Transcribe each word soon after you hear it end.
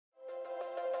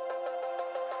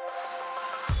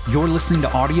You're listening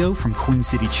to audio from Queen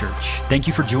City Church. Thank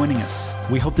you for joining us.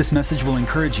 We hope this message will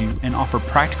encourage you and offer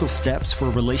practical steps for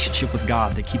a relationship with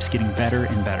God that keeps getting better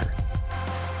and better.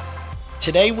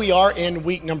 Today we are in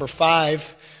week number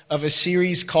 5 of a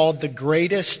series called The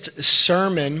Greatest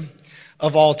Sermon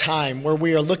of All Time, where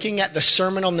we are looking at the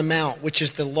Sermon on the Mount, which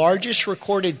is the largest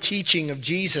recorded teaching of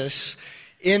Jesus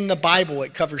in the Bible.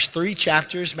 It covers 3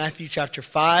 chapters, Matthew chapter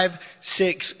 5,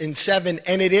 6, and 7,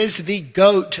 and it is the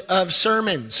GOAT of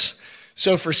sermons.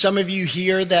 So for some of you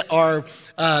here that are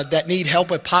that need help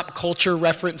with pop culture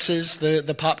references,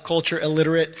 the pop culture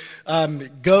illiterate,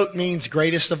 GOAT means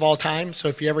greatest of all time. So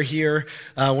if you ever hear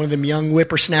one of them young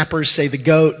whippersnappers say the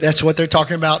GOAT, that's what they're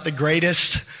talking about, the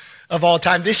greatest of all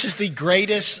time. This is the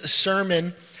greatest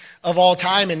sermon of all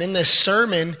time. And in this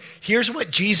sermon, here's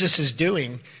what Jesus is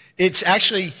doing. It's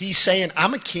actually, he's saying,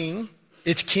 I'm a king.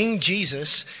 It's King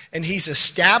Jesus, and he's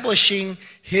establishing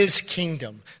his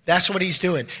kingdom. That's what he's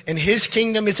doing. And his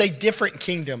kingdom is a different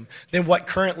kingdom than what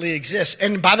currently exists.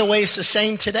 And by the way, it's the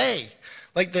same today.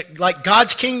 Like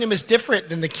God's kingdom is different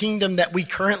than the kingdom that we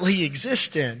currently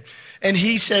exist in. And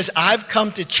he says, I've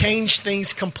come to change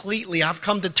things completely. I've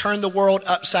come to turn the world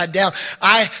upside down.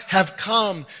 I have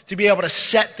come to be able to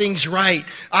set things right.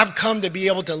 I've come to be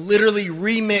able to literally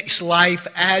remix life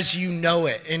as you know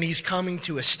it. And he's coming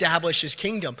to establish his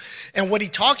kingdom. And what he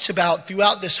talks about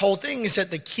throughout this whole thing is that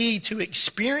the key to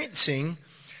experiencing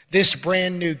this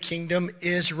brand new kingdom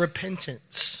is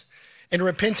repentance. And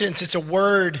repentance, it's a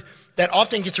word that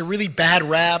often gets a really bad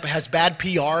rap, has bad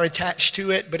PR attached to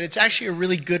it, but it's actually a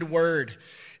really good word.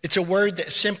 It's a word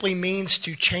that simply means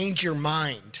to change your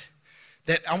mind.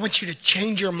 That I want you to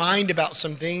change your mind about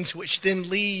some things, which then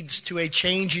leads to a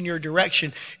change in your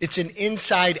direction. It's an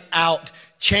inside-out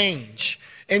change.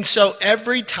 And so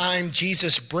every time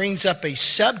Jesus brings up a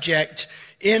subject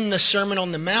in the Sermon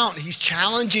on the Mount, he's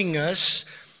challenging us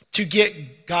to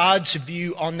get God's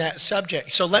view on that subject.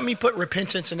 So let me put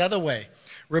repentance another way.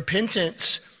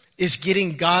 Repentance is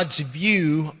getting God's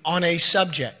view on a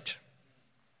subject.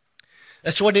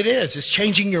 That's what it is. It's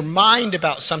changing your mind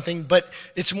about something, but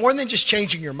it's more than just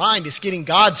changing your mind. It's getting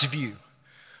God's view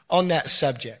on that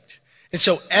subject. And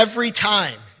so every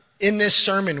time in this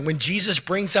sermon, when Jesus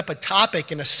brings up a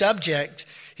topic and a subject,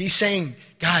 he's saying,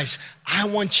 guys, I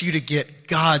want you to get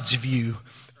God's view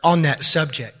on that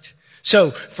subject.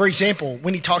 So, for example,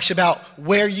 when he talks about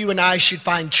where you and I should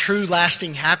find true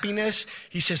lasting happiness,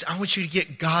 he says, I want you to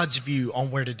get God's view on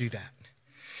where to do that.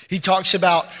 He talks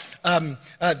about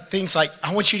things like,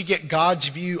 I want you to get God's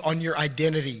view on your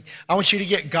identity. I want you to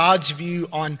get God's view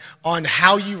on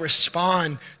how you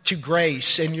respond to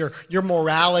grace and your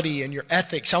morality and your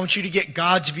ethics. I want you to get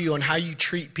God's view on how you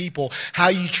treat people, how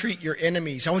you treat your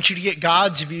enemies. I want you to get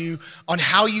God's view on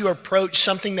how you approach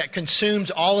something that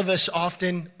consumes all of us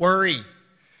often, worry.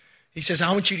 He says,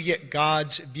 I want you to get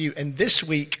God's view. And this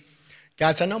week,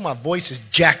 guys, I know my voice is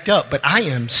jacked up, but I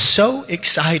am so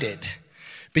excited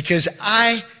because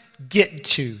I get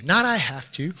to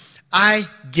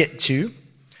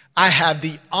I have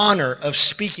the honor of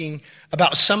speaking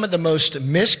about some of the most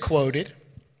misquoted,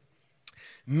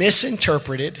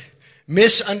 misinterpreted,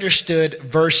 misunderstood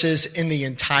verses in the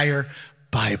entire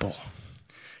Bible.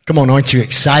 Come on, aren't you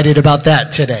excited about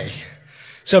that today?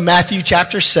 So Matthew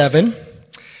chapter 7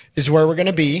 is where we're going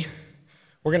to be.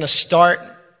 We're going to start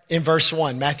in verse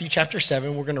 1. Matthew chapter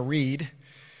 7, we're going to read,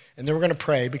 and then we're going to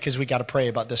pray because we got to pray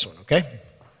about this one, okay?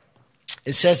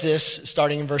 It says this,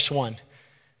 starting in verse 1.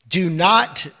 Do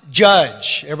not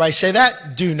judge. Everybody say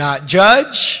that. Do not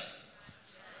judge.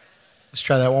 Let's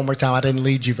try that one more time. I didn't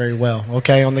lead you very well.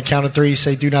 Okay, on the count of 3,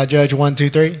 say do not judge. 1, 2,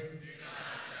 3.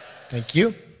 Thank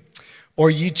you.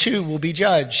 Or you too will be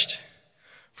judged.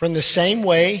 From the same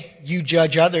way you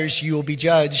judge others, you will be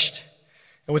judged.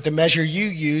 And with the measure you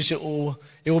use, it will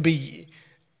be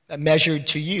measured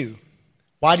to you.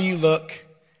 Why do you look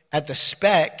at the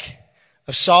speck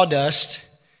of sawdust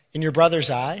in your brother's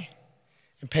eye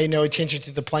and pay no attention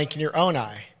to the plank in your own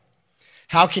eye?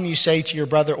 How can you say to your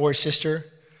brother or sister,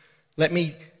 let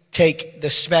me take the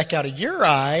speck out of your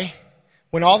eye,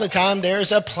 when all the time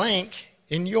there's a plank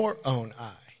in your own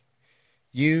eye?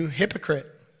 You hypocrite,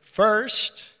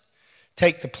 first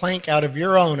take the plank out of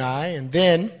your own eye, and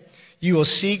then you will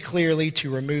see clearly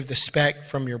to remove the speck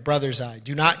from your brother's eye.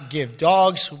 Do not give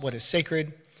dogs what is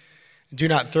sacred. Do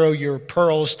not throw your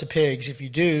pearls to pigs. If you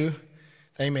do,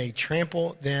 they may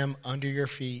trample them under your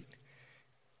feet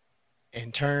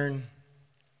and turn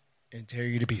and tear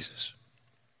you to pieces.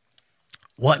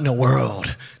 What in the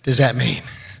world does that mean?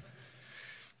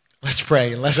 Let's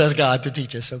pray and let's ask God to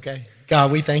teach us, okay?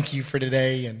 God, we thank you for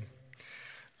today, and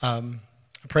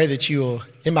I pray that you will,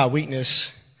 in my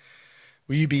weakness,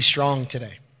 will you be strong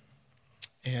today?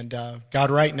 And God,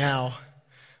 right now,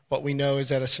 what we know is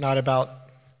that it's not about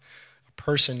a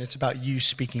person, it's about you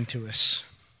speaking to us.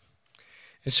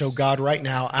 And so, God, right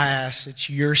now, I ask that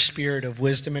your spirit of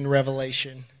wisdom and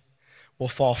revelation will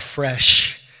fall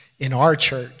fresh in our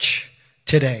church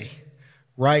today,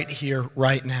 right here,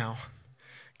 right now.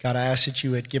 God, I ask that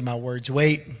you would give my words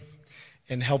weight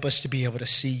and help us to be able to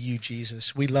see you,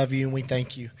 Jesus. We love you and we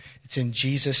thank you. It's in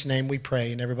Jesus' name we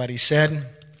pray. And everybody said,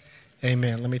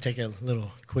 amen. Let me take a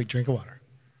little quick drink of water.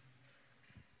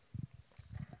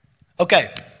 Okay,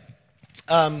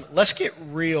 let's get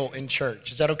real in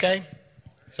church. Is that okay?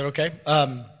 Is that okay?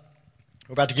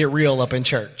 We're about to get real up in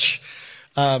church.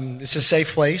 It's a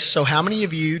safe place. So how many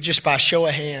of you, just by show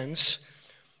of hands,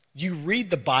 you read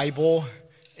the Bible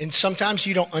and sometimes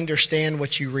you don't understand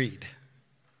what you read?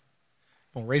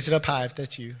 Well, raise it up high if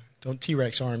that's you. Don't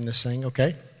T-Rex arm this thing,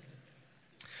 okay?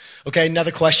 Okay,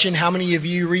 another question. How many of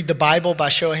you read the Bible by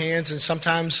show of hands and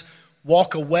sometimes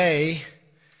walk away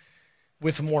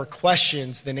with more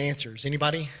questions than answers?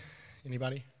 Anybody?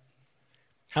 Anybody?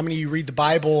 How many of you read the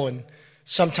Bible and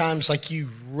sometimes like you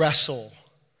wrestle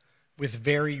with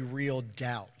very real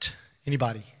doubt?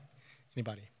 Anybody?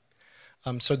 Anybody?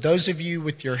 So those of you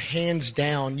with your hands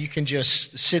down, you can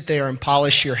just sit there and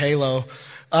polish your halo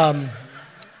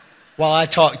while I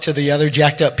talk to the other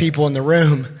jacked up people in the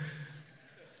room.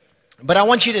 But I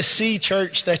want you to see,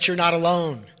 church, that you're not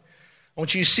alone. I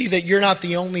want you to see that you're not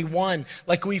the only one.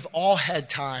 Like we've all had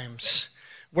times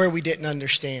where we didn't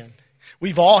understand.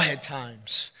 We've all had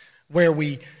times where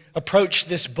we approach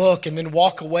this book and then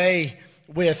walk away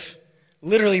with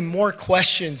literally more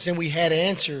questions than we had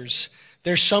answers.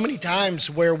 There's so many times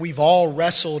where we've all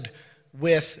wrestled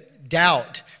with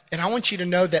doubt. And I want you to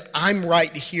know that I'm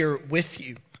right here with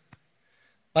you.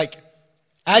 Like,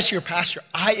 as your pastor,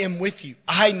 I am with you.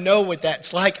 I know what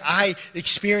that's like. I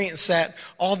experience that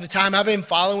all the time. I've been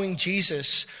following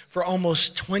Jesus for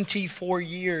almost 24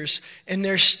 years, and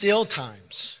there's still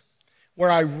times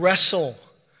where I wrestle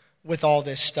with all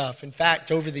this stuff. In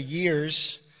fact, over the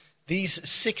years, these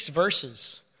 6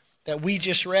 verses that we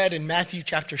just read in Matthew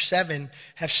chapter 7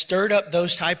 have stirred up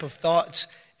those type of thoughts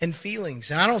and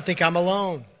feelings. And I don't think I'm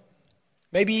alone.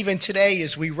 Maybe even today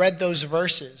as we read those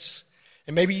verses,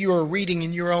 and maybe you are reading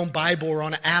in your own Bible or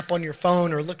on an app on your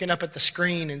phone or looking up at the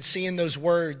screen and seeing those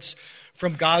words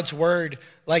from God's word,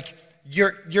 like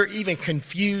you're even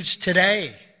confused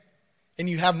today. And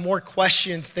you have more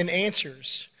questions than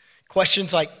answers.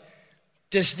 Questions like,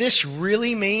 does this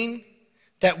really mean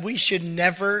that we should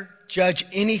never judge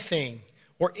anything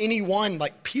or anyone,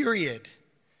 like period?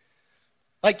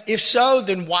 Like if so,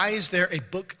 then why is there a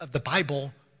book of the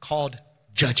Bible called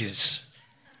Judges?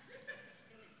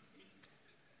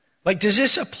 Like, does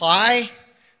this apply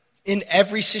in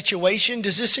every situation?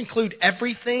 Does this include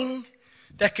everything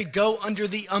that could go under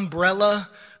the umbrella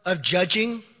of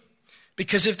judging?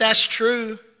 Because if that's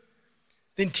true,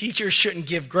 then teachers shouldn't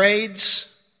give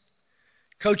grades.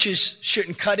 Coaches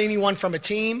shouldn't cut anyone from a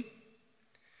team.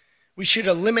 We should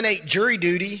eliminate jury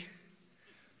duty.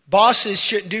 Bosses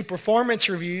shouldn't do performance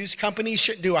reviews. Companies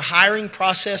shouldn't do a hiring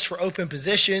process for open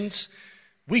positions.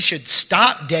 We should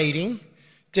stop dating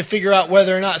to figure out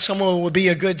whether or not someone would be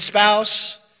a good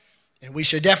spouse. And we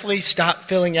should definitely stop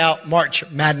filling out March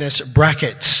Madness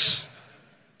brackets.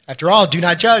 After all, do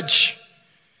not judge.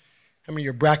 How many of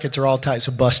your brackets are all types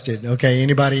of busted? Okay,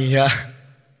 anybody? Yeah.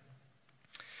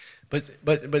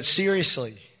 But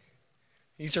seriously,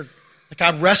 these are, like,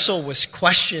 I wrestle with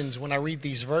questions when I read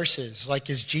these verses. Like,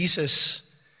 is he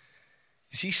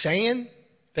saying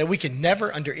that we can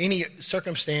never, under any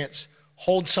circumstance,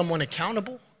 hold someone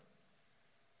accountable?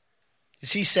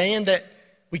 Is he saying that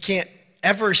we can't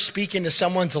ever speak into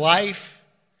someone's life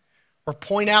or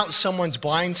point out someone's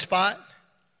blind spot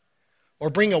or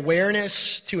bring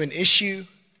awareness to an issue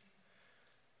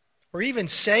or even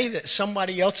say that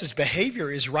somebody else's behavior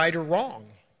is right or wrong?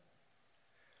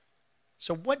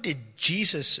 So what did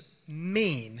Jesus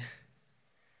mean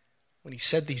when he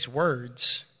said these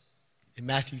words in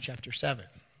Matthew chapter 7?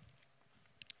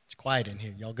 It's quiet in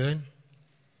here. Y'all good?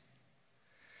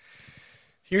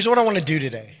 Here's what I want to do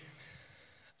today.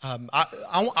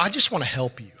 I just want to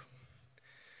help you.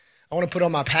 I want to put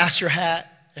on my pastor hat,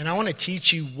 and I want to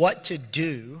teach you what to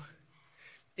do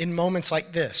in moments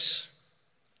like this.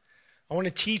 I want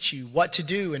to teach you what to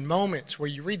do in moments where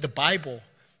you read the Bible,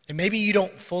 and maybe you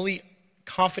don't fully,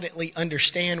 confidently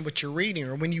understand what you're reading,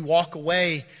 or when you walk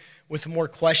away with more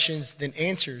questions than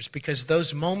answers, because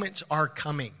those moments are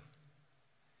coming.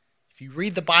 If you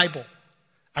read the Bible,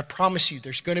 I promise you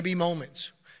there's going to be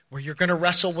moments where you're going to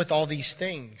wrestle with all these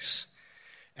things.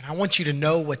 And I want you to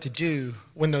know what to do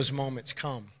when those moments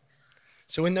come.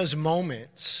 So in those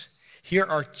moments, here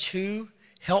are 2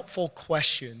 helpful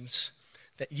questions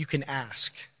that you can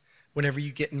ask whenever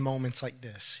you get in moments like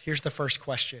this. Here's the first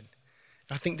question.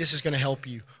 I think this is going to help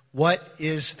you. What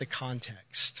is the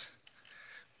context?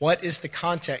 What is the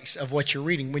context of what you're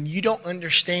reading? When you don't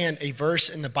understand a verse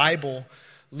in the Bible,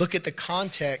 look at the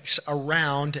context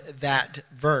around that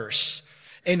verse.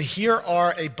 And here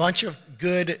are a bunch of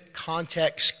good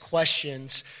context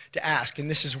questions to ask. And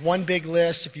this is one big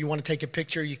list. If you want to take a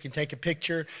picture, you can take a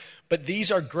picture. But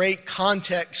these are great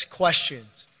context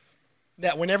questions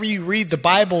that whenever you read the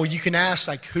Bible, you can ask,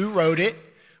 like, who wrote it?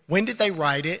 When did they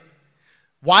write it?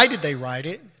 Why did they write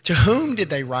it? To whom did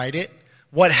they write it?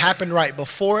 What happened right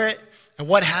before it? And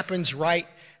what happens right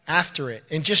after it?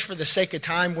 And just for the sake of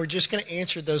time, we're just going to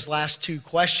answer those last 2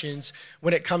 questions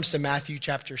when it comes to Matthew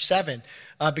chapter 7.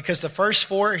 Because the first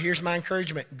 4, here's my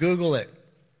encouragement, Google it.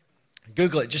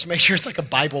 Google it. Just make sure it's like a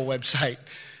Bible website,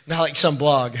 not like some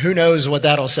blog. Who knows what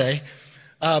that'll say?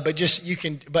 But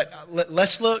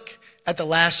let's look at the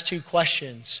last 2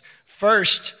 questions.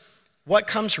 First, what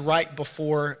comes right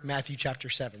before Matthew chapter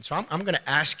 7? So I'm going to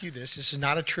ask you this. This is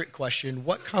not a trick question.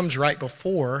 What comes right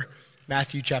before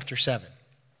Matthew chapter 7?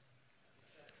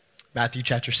 Matthew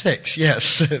chapter 6.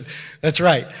 Yes, that's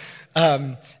right.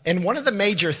 And one of the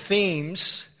major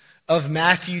themes of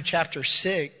Matthew chapter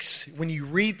 6, when you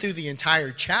read through the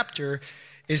entire chapter,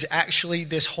 is actually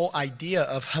this whole idea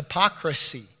of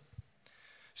hypocrisy.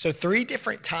 So 3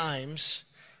 different times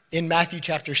in Matthew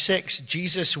chapter 6,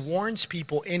 Jesus warns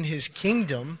people in his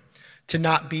kingdom to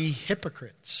not be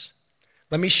hypocrites.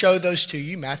 Let me show those to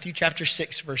you. Matthew chapter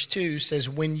 6, verse 2 says,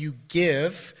 when you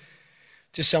give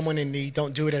to someone in need,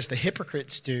 don't do it as the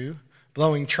hypocrites do,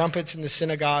 blowing trumpets in the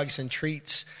synagogues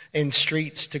and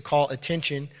streets to call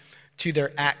attention to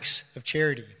their acts of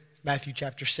charity. Matthew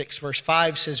chapter 6, verse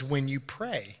 5 says, when you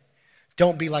pray,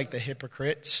 don't be like the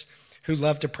hypocrites who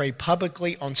love to pray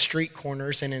publicly on street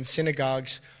corners and in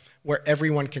synagogues where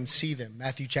everyone can see them.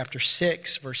 Matthew chapter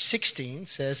 6, verse 16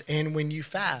 says, and when you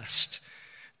fast,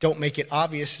 don't make it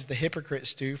obvious as the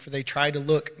hypocrites do, for they try to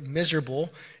look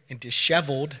miserable and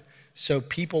disheveled, so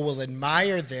people will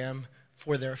admire them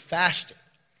for their fasting.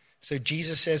 So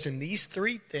Jesus says in these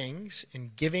 3 things,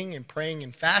 in giving and praying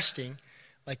and fasting,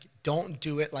 like, don't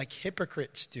do it like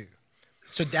hypocrites do.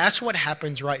 So that's what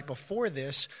happens right before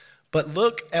this. But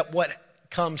look at what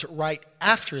comes right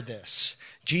after this.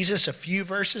 Jesus, a few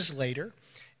verses later,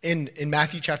 in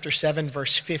Matthew chapter 7,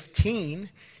 verse 15,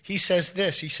 he says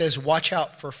this. He says, watch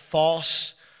out for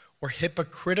false or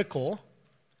hypocritical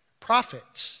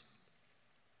prophets.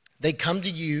 They come to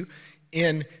you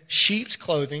in sheep's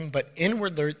clothing, but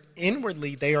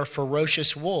inwardly they are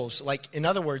ferocious wolves. Like, in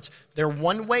other words, they're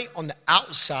one way on the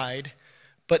outside,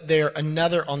 but they're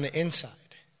another on the inside.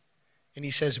 And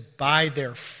he says, by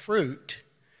their fruit,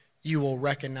 you will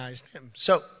recognize them.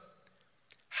 So,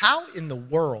 how in the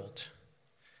world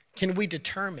can we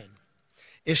determine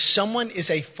if someone is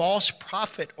a false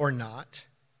prophet or not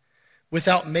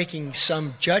without making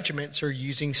some judgments or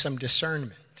using some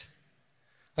discernment?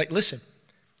 Like, listen,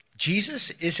 Jesus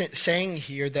isn't saying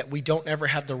here that we don't ever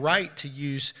have the right to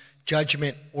use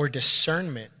judgment or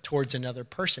discernment towards another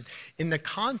person. In the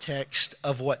context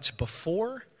of what's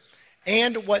before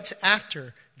and what's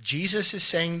after, Jesus is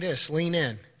saying this, lean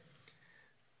in,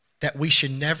 that we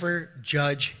should never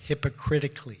judge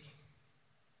hypocritically.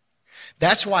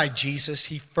 That's why Jesus,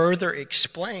 he further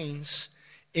explains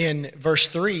in verse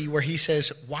 3 where he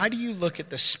says, why do you look at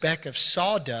the speck of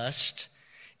sawdust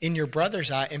in your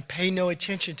brother's eye and pay no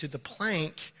attention to the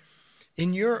plank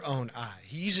in your own eye?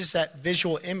 He uses that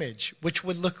visual image, which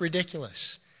would look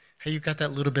ridiculous. Hey, you've got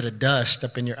that little bit of dust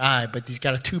up in your eye, but he's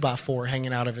got a 2x4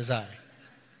 hanging out of his eye.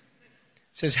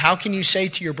 It says, how can you say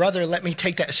to your brother, let me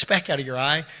take that speck out of your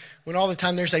eye, when all the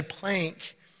time there's a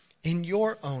plank in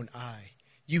your own eye?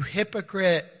 You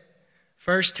hypocrite,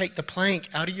 first take the plank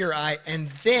out of your eye and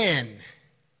then,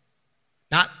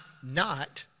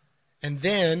 and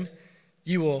then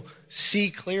you will see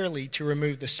clearly to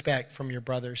remove the speck from your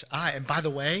brother's eye. And by the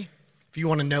way, if you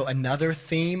want to know another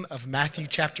theme of Matthew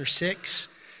chapter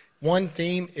 6, one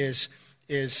theme is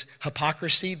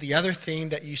hypocrisy. The other theme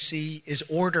that you see is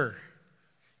order.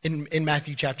 In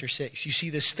Matthew chapter 6, you see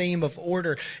this theme of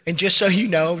order. And just so you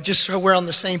know, just so we're on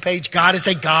the same page, God is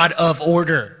a God of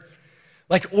order.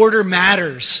 Like, order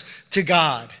matters to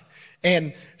God.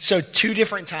 And so 2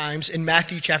 different times in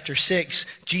Matthew chapter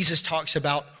 6, Jesus talks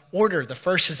about order. The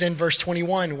first is in verse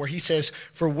 21 where he says,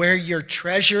 for where your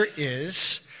treasure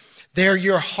is, there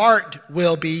your heart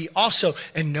will be also.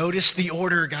 And notice the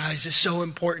order, guys, is so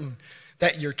important.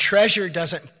 that your treasure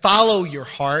doesn't follow your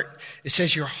heart. It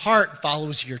says your heart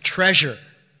follows your treasure.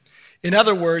 In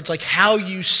other words, like how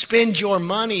you spend your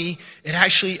money, it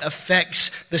actually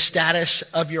affects the status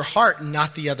of your heart,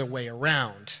 not the other way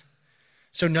around.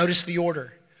 So notice the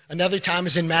order. Another time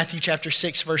is in Matthew chapter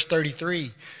 6, verse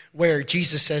 33, where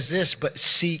Jesus says this, but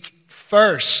seek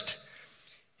first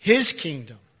his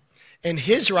kingdom and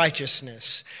his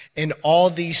righteousness, and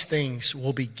all these things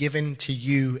will be given to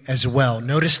you as well.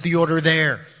 Notice the order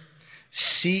there.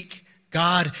 Seek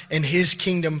God and his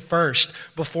kingdom first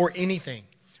before anything.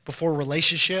 Before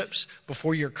relationships,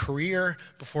 before your career,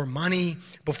 before money,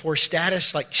 before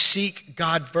status. Like seek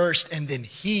God first, and then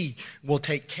he will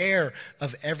take care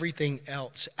of everything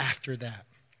else after that.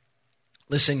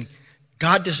 Listen,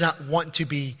 God does not want to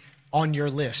be on your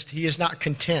list. He is not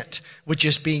content with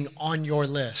just being on your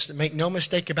list. Make no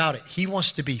mistake about it. He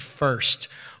wants to be first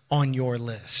on your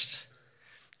list.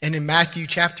 And in Matthew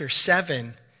chapter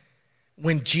 7,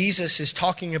 when Jesus is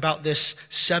talking about this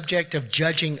subject of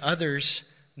judging others,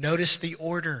 notice the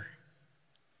order.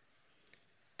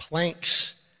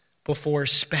 Planks before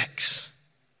specks.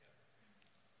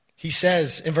 He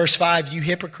says in verse 5, you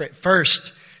hypocrite,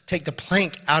 first take the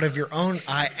plank out of your own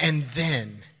eye, and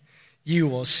then you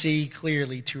will see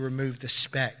clearly to remove the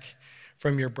speck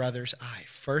from your brother's eye.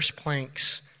 First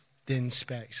planks, then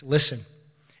specks. Listen,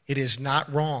 it is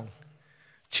not wrong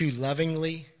to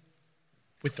lovingly,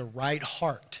 with the right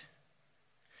heart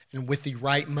and with the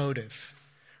right motive,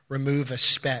 remove a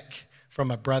speck from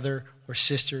a brother or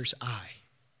sister's eye.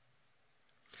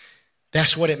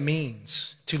 That's what it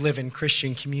means to live in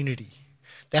Christian community.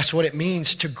 That's what it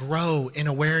means to grow in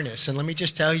awareness. And let me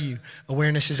just tell you,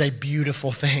 awareness is a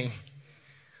beautiful thing.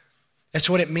 That's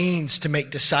what it means to make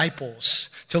disciples,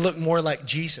 to look more like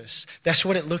Jesus. That's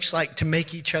what it looks like to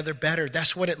make each other better.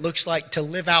 That's what it looks like to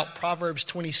live out Proverbs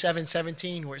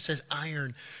 27:17, where it says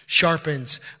iron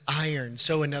sharpens iron,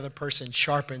 so another person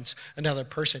sharpens another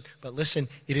person. But listen,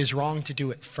 it is wrong to do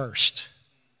it first.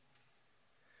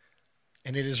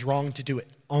 And it is wrong to do it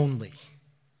only.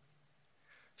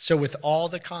 So with all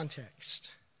the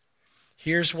context,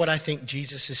 here's what I think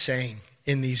Jesus is saying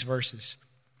in these verses.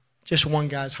 Just one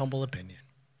guy's humble opinion.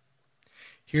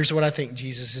 Here's what I think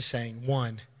Jesus is saying.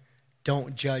 1,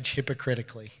 don't judge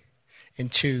hypocritically.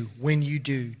 And 2, when you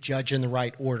do, judge in the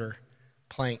right order.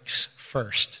 Planks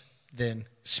first, then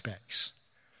specks.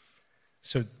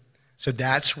 So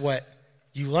that's what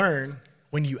you learn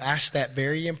when you ask that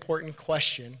very important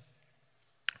question,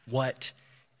 what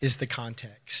is the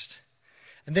context?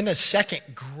 And then a second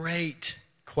great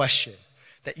question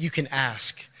that you can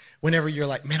ask whenever you're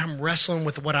like, man, I'm wrestling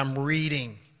with what I'm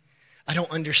reading. I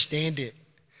don't understand it.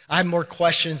 I have more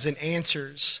questions than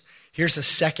answers. Here's a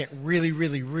second really,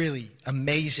 really, really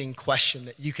amazing question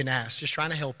that you can ask, just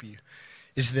trying to help you,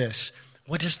 is this.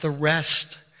 What does the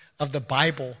rest of the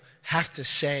Bible have to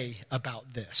say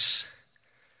about this?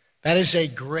 That is a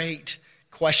great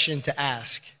question to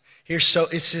ask.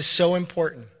 This is so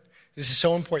important. This is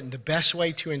so important. The best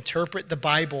way to interpret the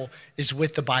Bible is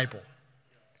with the Bible.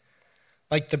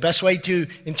 Like the best way to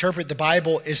interpret the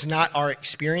Bible is not our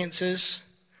experiences.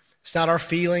 It's not our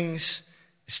feelings.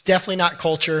 It's definitely not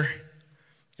culture.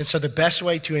 And so the best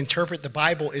way to interpret the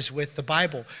Bible is with the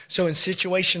Bible. So in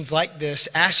situations like this,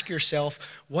 ask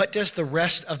yourself, what does the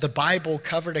rest of the Bible,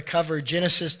 cover to cover,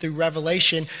 Genesis through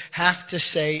Revelation, have to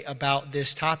say about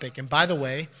this topic? And by the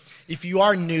way, if you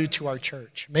are new to our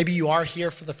church, maybe you are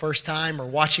here for the first time or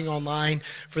watching online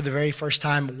for the very first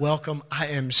time, welcome. I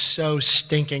am so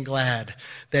stinking glad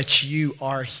that you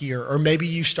are here. Or maybe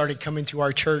you started coming to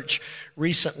our church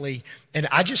recently. And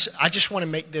I just want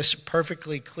to make this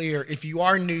perfectly clear. If you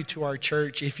are new to our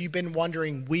church, if you've been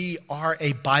wondering, we are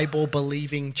a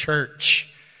Bible-believing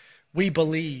church. We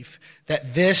believe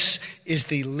that this is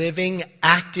the living,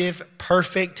 active,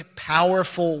 perfect,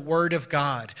 powerful Word of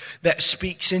God that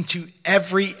speaks into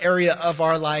every area of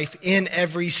our life, in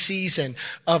every season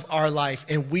of our life.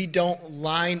 And we don't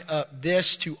line up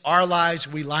this to our lives.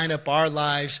 We line up our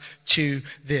lives to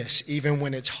this. Even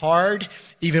when it's hard,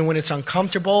 even when it's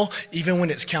uncomfortable, even when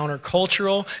it's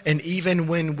countercultural, and even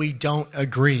when we don't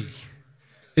agree.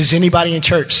 Does anybody in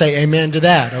church say amen to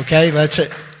that? Okay, that's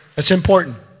it. That's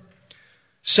important.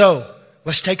 So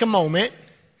let's take a moment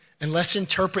and let's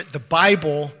interpret the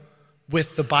Bible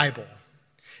with the Bible.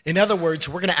 In other words,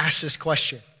 we're going to ask this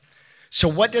question. So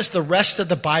what does the rest of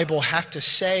the Bible have to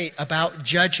say about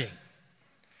judging?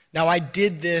 Now, I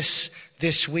did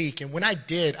this week, and when I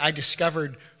did, I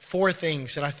discovered 4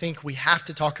 things that I think we have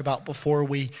to talk about before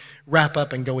we wrap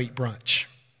up and go eat brunch.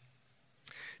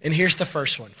 And here's the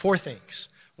first one, 4 things.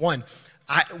 1,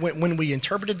 when we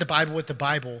interpreted the Bible with the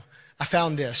Bible, I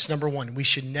found this. Number one, we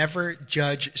should never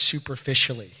judge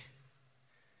superficially.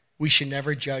 We should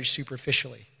never judge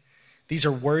superficially. These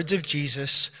are words of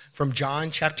Jesus from John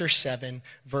chapter 7,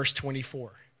 verse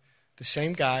 24. The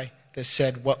same guy that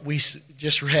said what we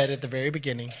just read at the very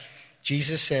beginning.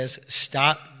 Jesus says,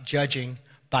 stop judging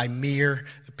by mere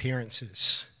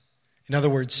appearances. In other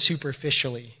words,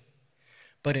 superficially.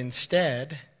 But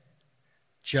instead,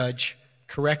 judge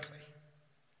correctly.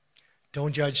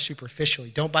 Don't judge superficially.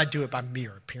 Don't do it by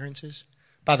mere appearances.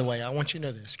 By the way, I want you to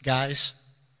know this. Guys,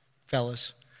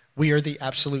 fellas, we are the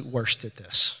absolute worst at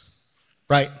this.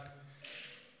 Right?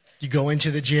 You go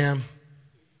into the gym,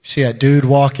 see that dude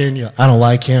walking, I don't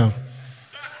like him.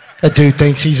 That dude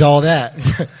thinks he's all that.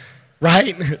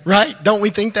 Right? Right? Don't we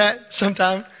think that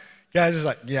sometimes? Guys is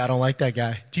like, yeah, I don't like that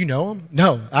guy. Do you know him?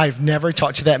 No, I've never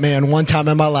talked to that man one time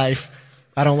in my life.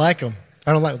 I don't like him.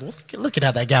 I don't like him. Look at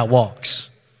how that guy walks.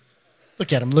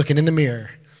 Look at him looking in the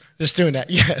mirror. Just doing that.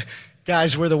 Yeah,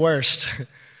 guys, we're the worst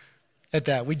at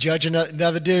that. We judge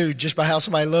another dude just by how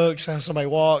somebody looks, how somebody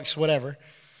walks, whatever.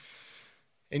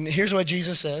 And here's what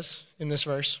Jesus says in this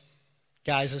verse.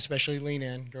 Guys, especially lean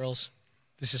in. Girls,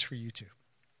 this is for you too.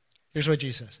 Here's what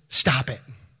Jesus says. Stop it.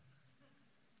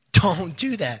 Don't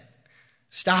do that.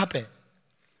 Stop it.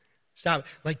 Stop it.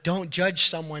 Like, don't judge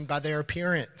someone by their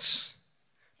appearance,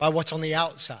 by what's on the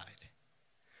outside.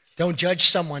 Don't judge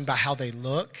someone by how they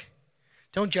look.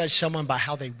 Don't judge someone by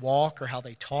how they walk or how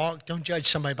they talk. Don't judge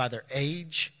somebody by their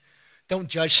age. Don't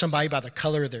judge somebody by the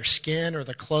color of their skin or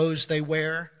the clothes they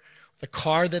wear, the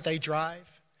car that they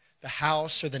drive, the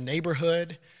house or the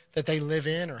neighborhood that they live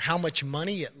in, or how much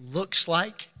money it looks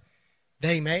like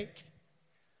they make.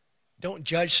 Don't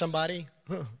judge somebody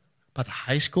by the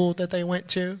high school that they went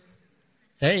to.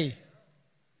 Hey.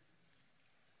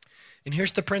 And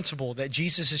here's the principle that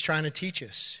Jesus is trying to teach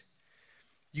us.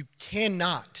 You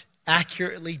cannot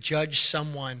accurately judge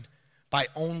someone by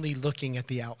only looking at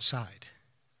the outside.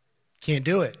 Can't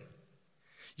do it.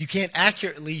 You can't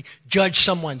accurately judge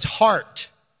someone's heart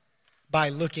by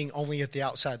looking only at the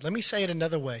outside. Let me say it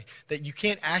another way, that you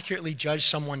can't accurately judge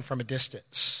someone from a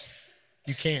distance.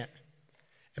 You can't.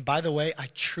 And by the way, I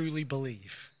truly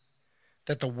believe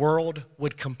that the world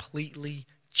would completely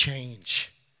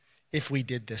change if we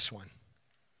did this one.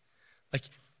 Like,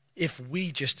 if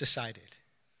we just decided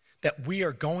that we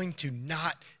are going to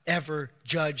not ever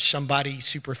judge somebody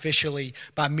superficially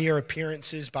by mere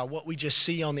appearances, by what we just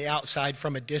see on the outside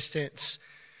from a distance,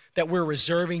 that we're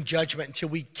reserving judgment until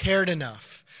we cared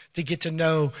enough to get to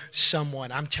know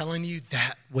someone. I'm telling you,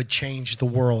 that would change the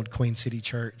world, Queen City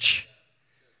Church.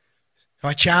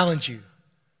 I challenge you,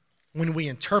 when we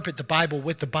interpret the Bible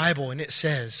with the Bible, and it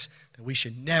says that we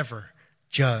should never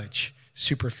judge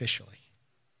superficially.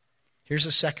 Here's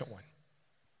the second one.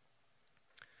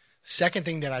 Second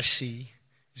thing that I see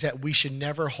is that we should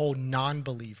never hold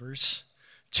non-believers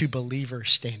to believer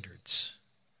standards.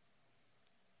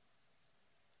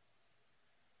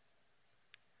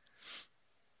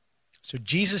 So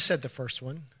Jesus said the first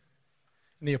one.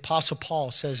 And the Apostle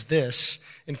Paul says this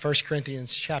in 1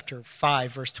 Corinthians chapter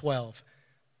 5, verse 12.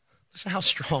 Listen how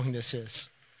strong this is.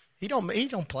 He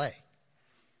don't play.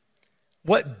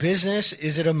 What business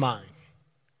is it of mine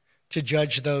to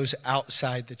judge those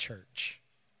outside the church?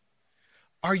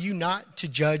 Are you not to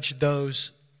judge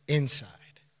those inside?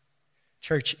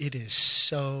 Church, it is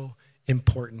so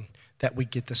important that we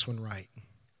get this one right.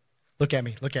 Look at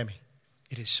me.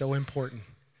 It is so important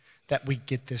that we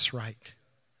get this right.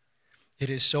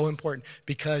 It is so important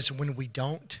because when we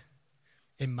don't,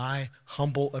 in my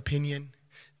humble opinion,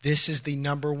 this is the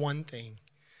number one thing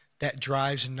that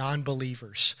drives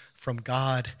non-believers from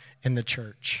God and the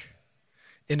church.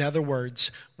 In other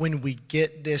words, when we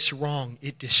get this wrong,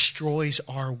 it destroys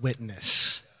our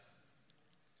witness.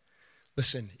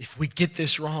 Listen, if we get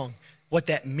this wrong, what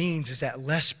that means is that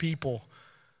less people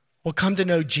will come to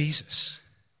know Jesus.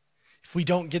 If we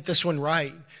don't get this one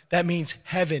right, that means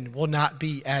heaven will not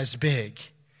be as big.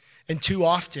 And too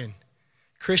often,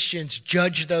 Christians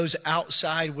judge those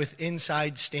outside with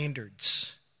inside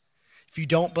standards. If you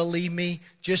don't believe me,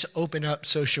 just open up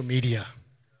social media.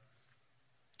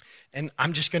 And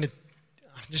I'm just gonna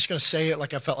say it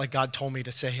like I felt like God told me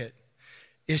to say it.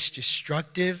 It's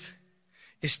destructive,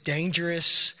 it's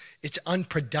dangerous, it's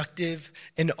unproductive,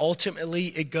 and ultimately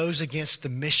it goes against the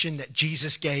mission that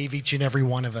Jesus gave each and every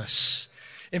one of us.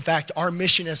 In fact, our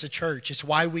mission as a church, it's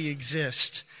why we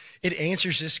exist. It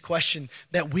answers this question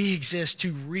that we exist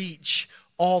to reach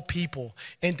all people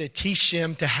and to teach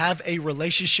them to have a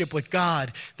relationship with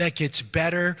God that gets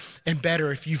better and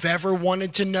better. If you've ever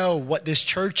wanted to know what this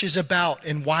church is about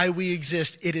and why we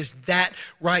exist, it is that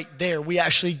right there. We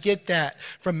actually get that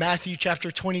from Matthew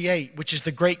chapter 28, which is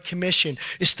the Great Commission.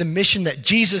 It's the mission that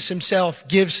Jesus himself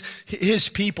gives his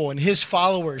people and his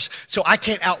followers. So I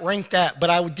can't outrank that,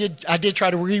 but I did try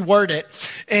to reword it.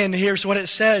 And here's what it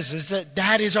says, is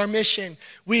that is our mission.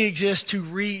 We exist to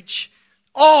reach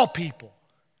all people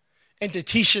and to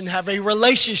teach them to have a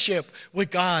relationship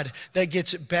with God that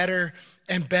gets better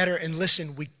and better. And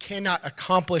listen, we cannot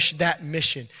accomplish that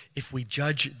mission if we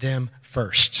judge them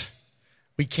first.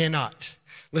 We cannot.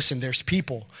 Listen, there's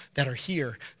people that are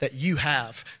here that you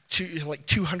have,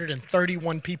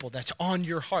 231 people that's on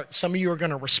your heart. Some of you are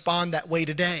going to respond that way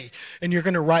today, and you're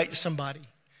going to write somebody.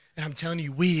 And I'm telling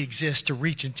you, we exist to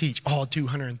reach and teach all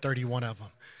 231 of them.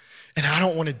 And I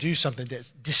don't want to do something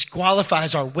that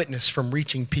disqualifies our witness from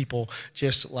reaching people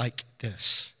just like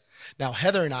this. Now,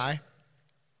 Heather and I,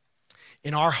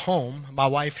 in our home, my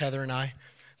wife Heather and I,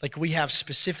 we have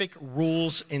specific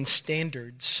rules and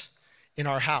standards in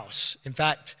our house. In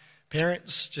fact,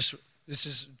 parents, this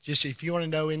is if you want to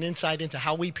know an insight into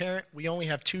how we parent, we only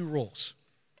have 2 rules.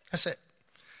 That's it.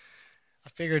 I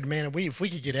figured, man, if we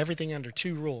could get everything under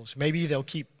 2 rules, maybe they'll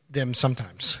keep them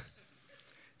sometimes.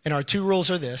 And our 2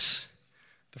 rules are this.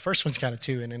 The first one's kind of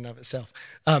 2 in and of itself.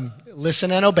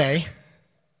 Listen and obey,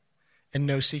 and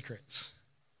no secrets.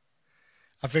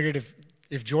 I figured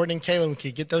if Jordan and Caleb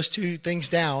could get those 2 things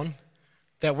down,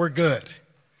 that we're good.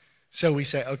 So we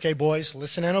say, okay, boys,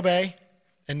 listen and obey,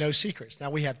 and no secrets. Now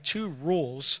we have 2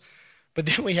 rules, but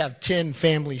then we have 10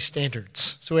 family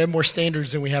standards. So we have more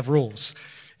standards than we have rules.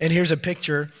 And here's a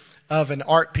picture of an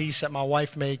art piece that my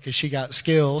wife made because she got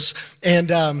skills. And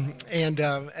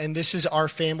this is our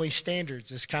family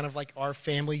standards. It's kind of like our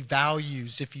family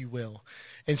values, if you will.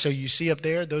 And so you see up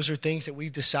there, those are things that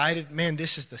we've decided, man,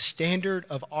 this is the standard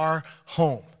of our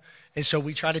home. And so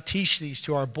we try to teach these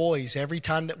to our boys every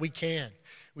time that we can.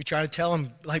 We try to tell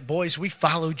them, boys, we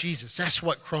follow Jesus. That's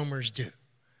what Cromers do.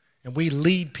 And we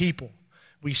lead people.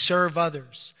 We serve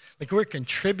others. We're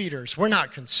contributors. We're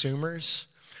not consumers.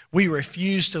 We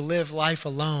refuse to live life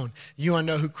alone. You want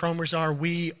to know who Cromers are?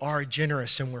 We are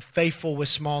generous and we're faithful with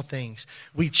small things.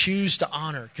 We choose to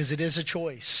honor because it is a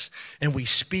choice. And we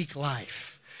speak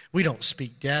life. We don't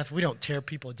speak death. We don't tear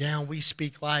people down. We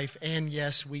speak life. And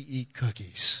yes, we eat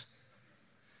cookies.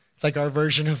 It's like our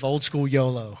version of old school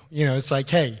YOLO. It's like,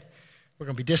 hey, we're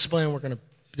going to be disciplined. We're going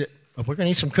to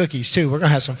eat some cookies too. We're going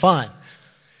to have some fun.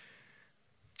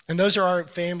 And those are our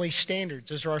family standards.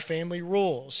 Those are our family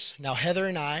rules. Now, Heather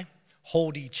and I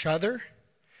hold each other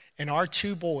and our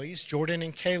 2 boys, Jordan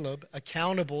and Caleb,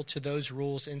 accountable to those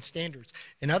rules and standards.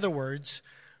 In other words,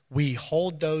 we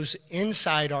hold those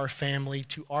inside our family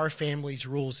to our family's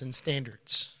rules and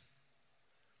standards.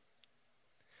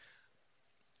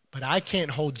 But I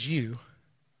can't hold you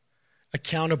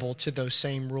accountable to those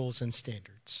same rules and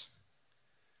standards.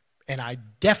 And I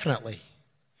definitely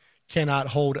cannot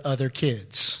hold other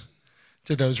kids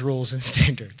to those rules and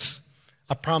standards.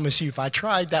 I promise you, if I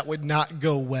tried, that would not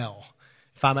go well.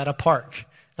 If I'm at a park,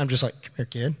 I'm just like, come here,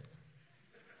 kid.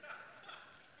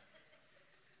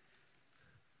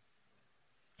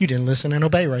 You didn't listen and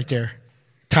obey right there.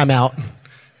 Time out.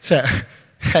 So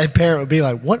that parent would be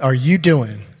like, what are you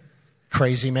doing?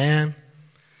 Crazy man.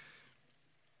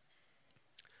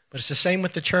 But it's the same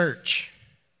with the church.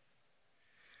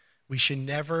 We should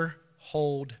never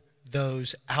hold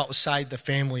those outside the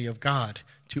family of God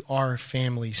to our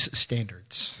family's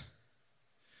standards.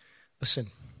 Listen,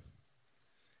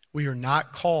 we are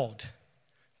not called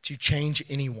to change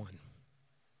anyone.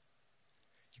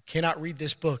 You cannot read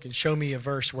this book and show me a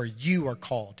verse where you are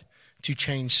called to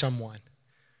change someone.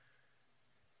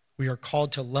 We are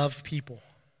called to love people,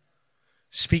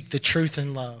 speak the truth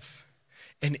in love,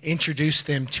 and introduce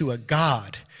them to a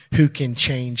God who can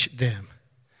change them.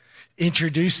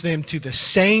 Introduce them to the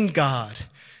same God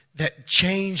that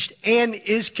changed and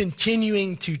is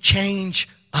continuing to change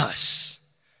us.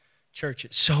 Church,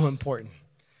 it's so important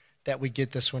that we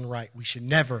get this one right. We should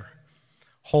never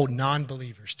hold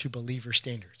non-believers to believer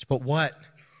standards. But what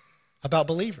about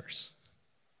believers?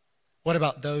 What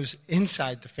about those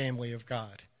inside the family of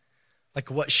God?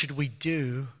 What should we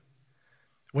do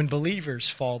when believers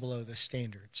fall below the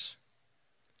standards?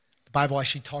 The Bible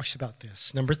actually talks about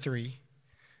this. Number 3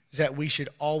 is that we should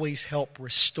always help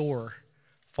restore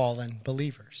fallen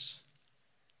believers.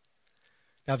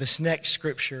 Now, this next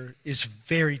scripture is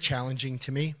very challenging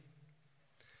to me.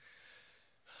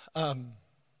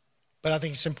 But I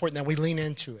think it's important that we lean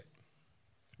into it.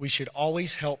 We should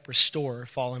always help restore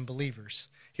fallen believers.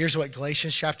 Here's what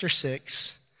Galatians chapter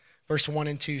 6, verse 1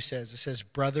 and 2 says. It says,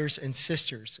 brothers and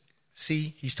sisters.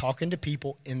 See, he's talking to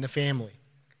people in the family.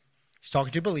 He's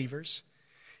talking to believers.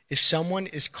 If someone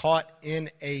is caught in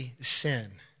a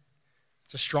sin,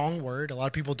 it's a strong word. A lot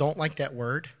of people don't like that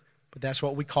word, but that's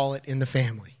what we call it in the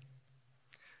family.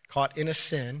 Caught in a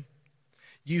sin,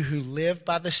 you who live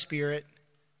by the Spirit,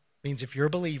 means if you're a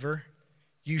believer,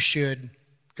 you should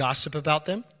gossip about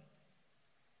them.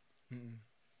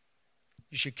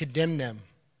 You should condemn them.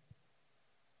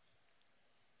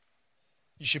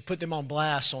 You should put them on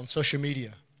blast on social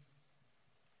media.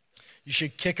 You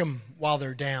should kick them while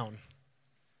they're down.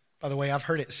 By the way, I've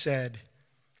heard it said,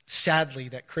 sadly,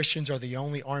 that Christians are the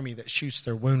only army that shoots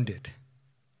their wounded.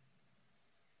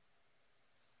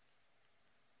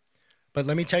 But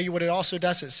let me tell you what it also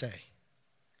doesn't say.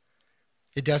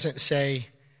 It doesn't say,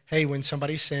 hey, when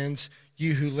somebody sins,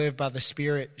 you who live by the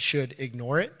Spirit should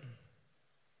ignore it,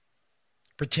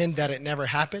 pretend that it never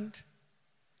happened,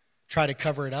 try to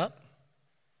cover it up.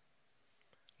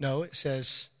 No, it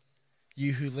says,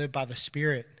 you who live by the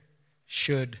Spirit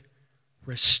should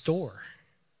restore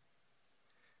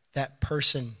that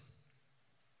person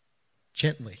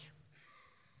gently.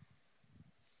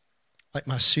 Like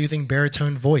my soothing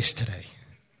baritone voice today.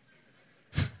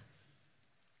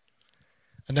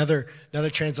 Another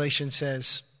translation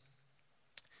says,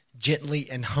 gently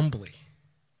and humbly.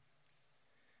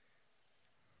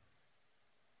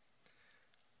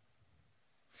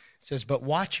 It says, but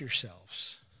watch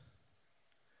yourselves.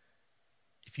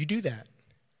 If you do that,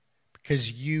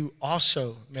 because you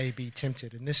also may be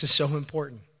tempted. And this is so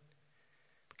important.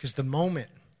 Because the moment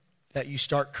that you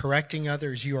start correcting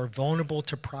others, you are vulnerable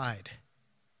to pride.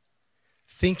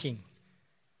 Thinking,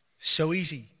 so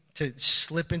easy to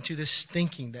slip into this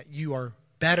thinking that you are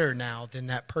better now than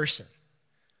that person.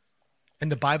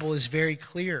 And the Bible is very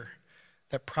clear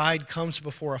that pride comes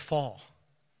before a fall.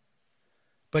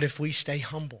 But if we stay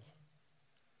humble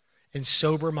and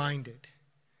sober-minded,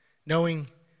 knowing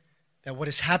that what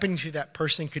is happening to that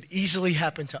person could easily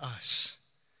happen to us,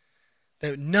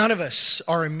 that none of us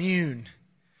are immune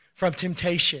from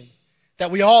temptation, that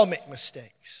we all make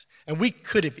mistakes, and we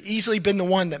could have easily been the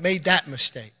one that made that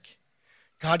mistake.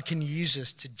 God can use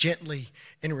us to gently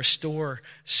and restore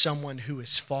someone who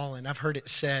has fallen. I've heard it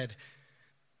said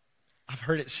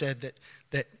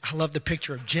that I love the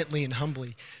picture of gently and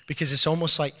humbly, because it's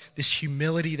almost like this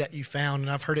humility that you found. And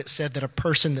I've heard it said that a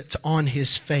person that's on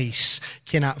his face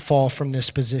cannot fall from this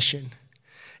position.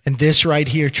 And this right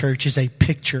here, church, is a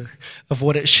picture of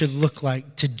what it should look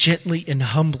like to gently and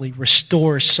humbly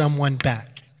restore someone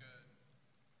back.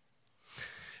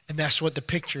 And that's what the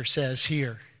picture says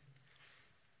here.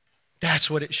 That's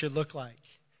what it should look like.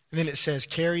 And then it says,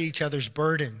 carry each other's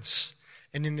burdens.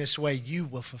 And in this way, you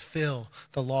will fulfill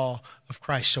the law of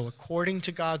Christ. So according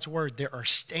to God's word, there are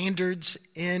standards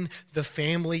in the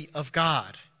family of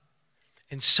God.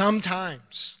 And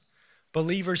sometimes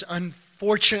believers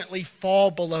unfortunately fall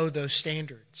below those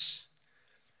standards.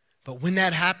 But when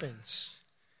that happens,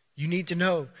 you need to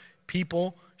know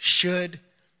people should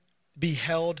be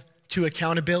held to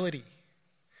accountability.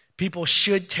 People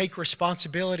should take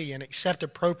responsibility and accept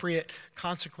appropriate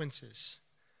consequences.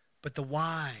 But the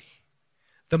why,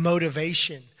 the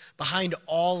motivation behind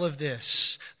all of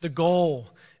this, the goal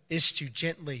is to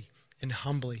gently and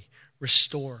humbly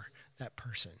restore that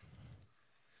person.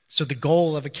 So the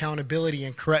goal of accountability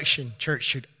and correction, church,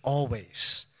 should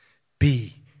always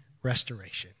be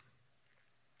restoration.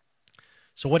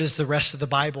 So what does the rest of the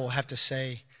Bible have to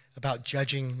say about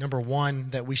judging? Number one,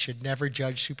 that we should never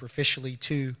judge superficially.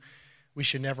 Two, we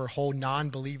should never hold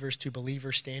non-believers to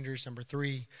believer standards. Number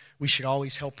three, we should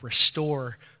always help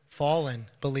restore fallen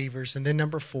believers. And then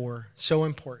number four, so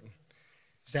important,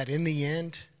 is that in the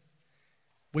end,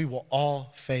 we will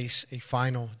all face a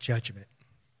final judgment.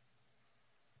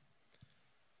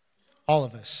 All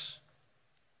of us.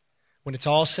 When it's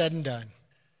all said and done,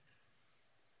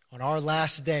 on our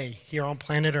last day here on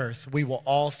planet Earth, we will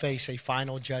all face a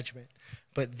final judgment.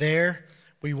 But there,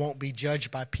 we won't be judged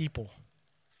by people.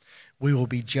 We will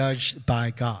be judged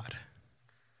by God.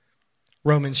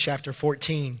 Romans chapter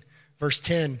 14, verse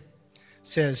 10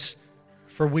 says,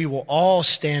 for we will all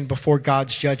stand before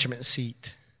God's judgment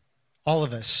seat. All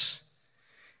of us.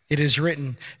 It is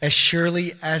written, as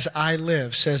surely as I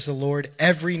live, says the Lord,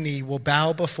 every knee will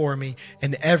bow before me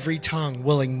and every tongue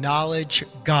will acknowledge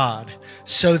God.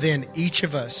 So then each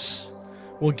of us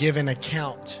will give an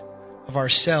account of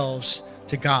ourselves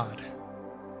to God.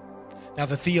 Now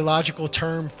the theological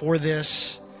term for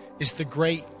this is the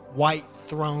great white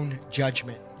throne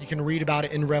judgment. You can read about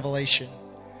it in Revelation.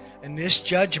 And this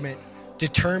judgment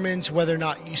determines whether or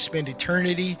not you spend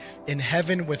eternity in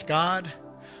heaven with God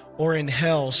or in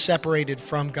hell separated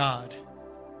from God.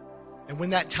 And when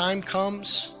that time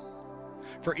comes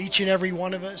for each and every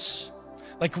one of us,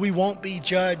 like, we won't be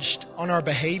judged on our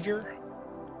behavior,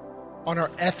 on our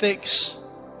ethics,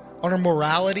 on our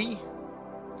morality.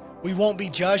 We won't be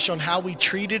judged on how we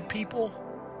treated people.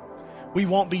 We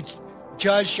won't be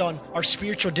judged on our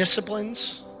spiritual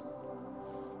disciplines,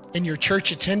 in your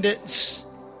church attendance,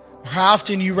 or how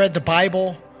often you read the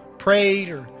Bible, prayed,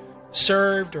 or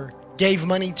served, or gave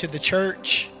money to the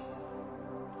church.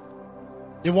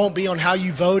 It won't be on how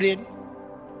you voted.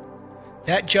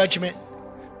 That judgment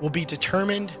will be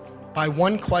determined by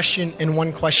one question and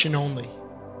one question only.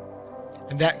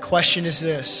 And that question is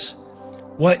this: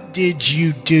 what did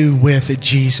you do with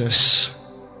Jesus?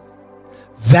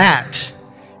 That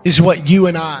is what you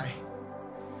and I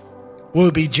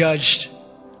will be judged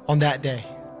on that day.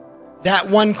 That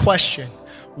one question: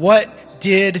 what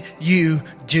did you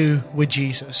do with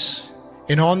Jesus?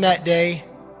 And on that day,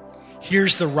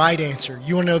 here's the right answer.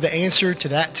 You want to know the answer to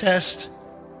that test?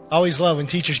 I always love when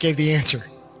teachers gave the answer.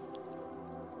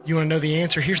 You want to know the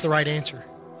answer? Here's the right answer.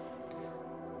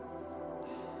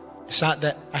 It's not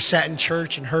that I sat in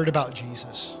church and heard about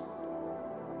Jesus.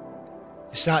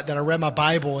 It's not that I read my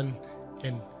Bible and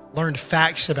learned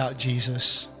facts about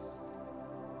Jesus.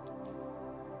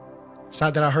 It's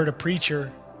not that I heard a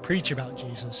preacher preach about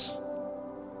Jesus.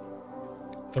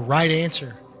 The right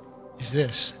answer is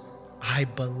this: I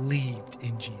believed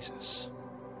in Jesus.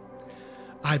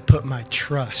 I put my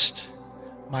trust,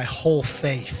 my whole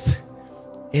faith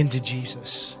into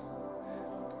Jesus.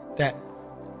 That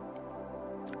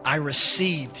I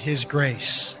received His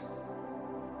grace,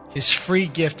 His free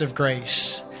gift of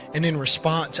grace. And in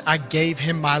response, I gave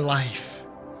Him my life.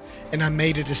 And I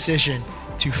made a decision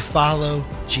to follow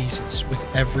Jesus with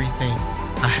everything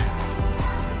I have.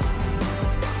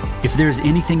 If there's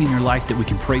anything in your life that we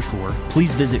can pray for,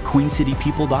 please visit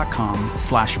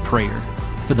queencitypeople.com/prayer.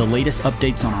 For the latest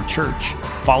updates on our church,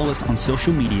 follow us on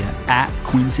social media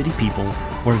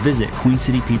 @QueenCityPeople or visit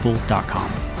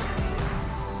queencitypeople.com.